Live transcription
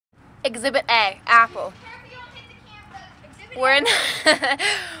Exhibit A, apple. We're in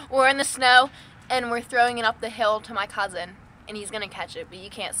we're in the snow and we're throwing it up the hill to my cousin, and he's gonna catch it, but you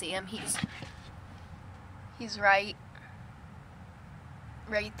can't see him. He's right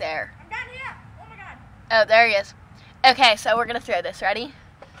there. I'm down here. Oh my god. Oh, there he is. Okay, so we're gonna throw this. Ready?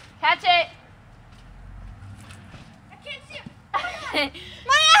 Catch it. I can't see him. Oh my god.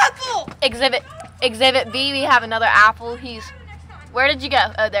 My apple. Exhibit B, we have another apple. Where did you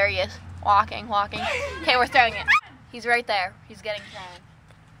go? Oh, there he is. Walking. Okay, we're throwing it. He's right there. He's getting thrown.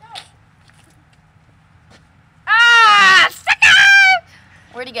 Ah! Sucker!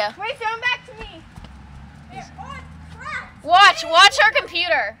 Where'd he go? Wait, throw him back to me. Watch our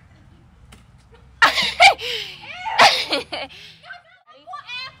computer.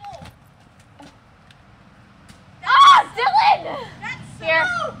 Oh, Dylan! That's Here.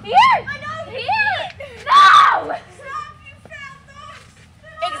 I know Here. No! Stop, you foul dog.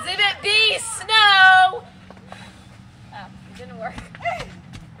 Exhibit B, snow. Oh, it didn't work.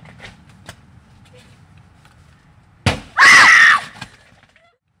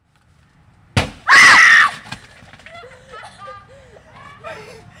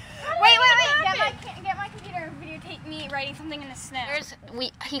 Wait. Get my computer and videotape me writing something in the snow.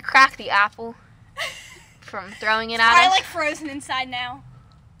 He cracked the apple from throwing it at I us. like frozen inside now.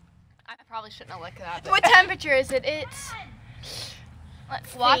 I probably shouldn't have looked at that. What temperature is it? It's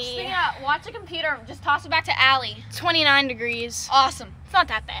let's Watch see. watch the computer. Just toss it back to Allie. 29 degrees. Awesome. It's not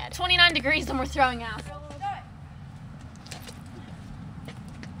that bad. 29 degrees and we're throwing out.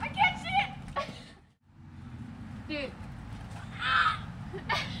 I can't see it. Dude.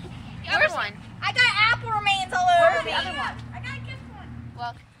 Where's one? I got apple remains all over Where's me. the other one? I gotta get one.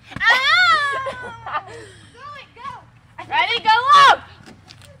 Well. Ah! Go. Ready? Go up!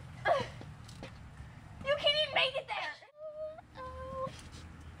 You can't even make it there.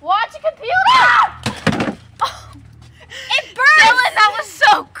 Watch the computer! Oh. It burst. Dylan, that was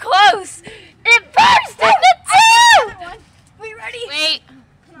so close! It burst in the two! We ready? Wait.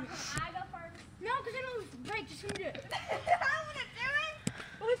 I go first. No, because then it'll break. Just gonna do it. I don't want to do it.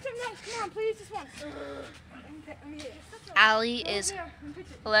 Well, let's do it next. Come on, please, just once. Allie is.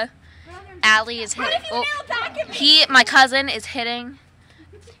 Hello? Allie Allie is hitting. What if you nail back at me? My cousin is hitting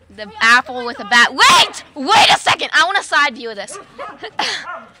the apple with a bat. Wait a second. I want a side view of this. Doggy, get in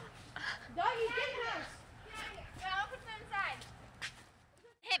the house. Yeah, I'll put them inside.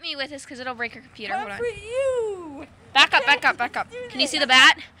 Hit me with this because it'll break your computer. Hold Good on. for you. Back up. Can you see the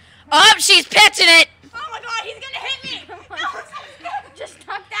bat? Oh, she's pitching it. Oh my god, he's gonna hit me. No, just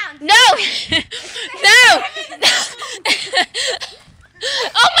knock down. No. No.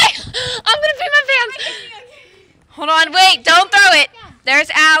 Oh my. I'm going to pee my pants. Hold on. Wait. Don't throw it. There's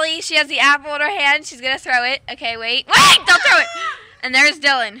Allie. She has the apple in her hand. She's going to throw it. Okay, wait. Don't throw it. And there's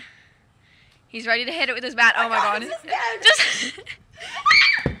Dylan. He's ready to hit it with his bat. Oh my god. Just.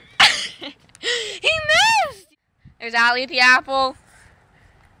 He missed. There's Allie with the apple.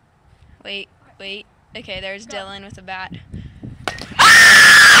 Wait. Okay, there's Dylan with the bat.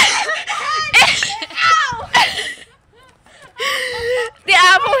 The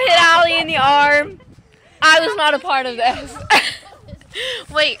apple hit Allie in the arm. I was not a part of this.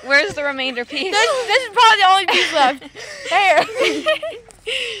 Wait, where's the remainder piece? This is probably the only piece left. Here.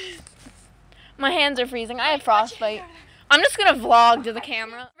 My hands are freezing. I have frostbite. I'm just gonna vlog to the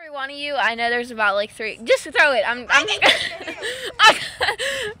camera. Every one of you, I know there's about like 3. Just throw it.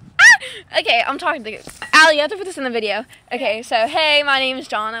 Okay, I'm talking to you. Allie, you have to put this in the video. Okay, so hey, my name is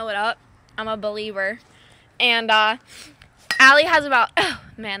Jonna. What up? I'm a believer. And Allie has about. Oh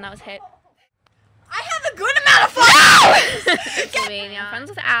man, that was hit. I have a good amount of fun. No! I'm friends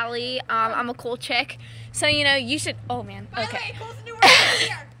with Allie. I'm a cool chick. So you know you should. Oh man. By the Okay. way, close the door right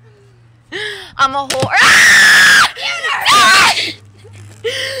here. I'm a whore. Ah!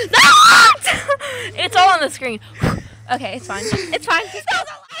 No! It's all on the screen. Okay, it's fine. It's fine.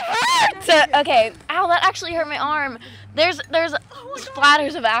 So, okay. Ow, that actually hurt my arm. There's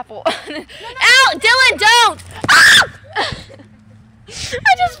splatters of apple. Ow, Dylan, don't! Ah!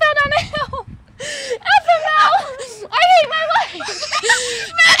 I just fell down a hill. FML! I hate my life.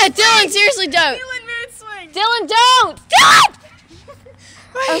 Dylan, seriously, don't. Dylan mood swing. Dylan, don't! Dylan!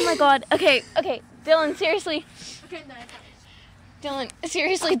 Oh my god. Okay. Dylan, seriously. Okay, no. Dylan,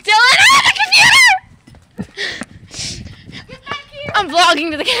 seriously. Dylan, the computer! Get back here. I'm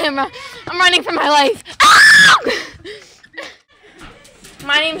vlogging to the camera. I'm running for my life. Ow!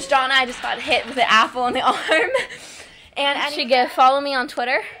 My name's Jonna. I just got hit with an apple in the arm. And you should go follow me on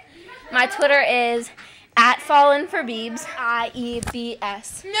Twitter. My Twitter is @FallenForBeebs.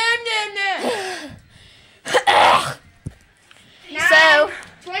 IEBS. No. So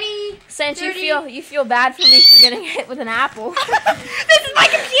 20. Since 30. you feel bad for me for getting hit with an apple. This is my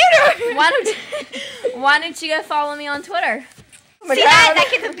computer. Why don't you go follow me on Twitter? See that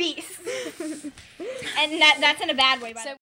kid's a beast. And that's in a bad way, by the way.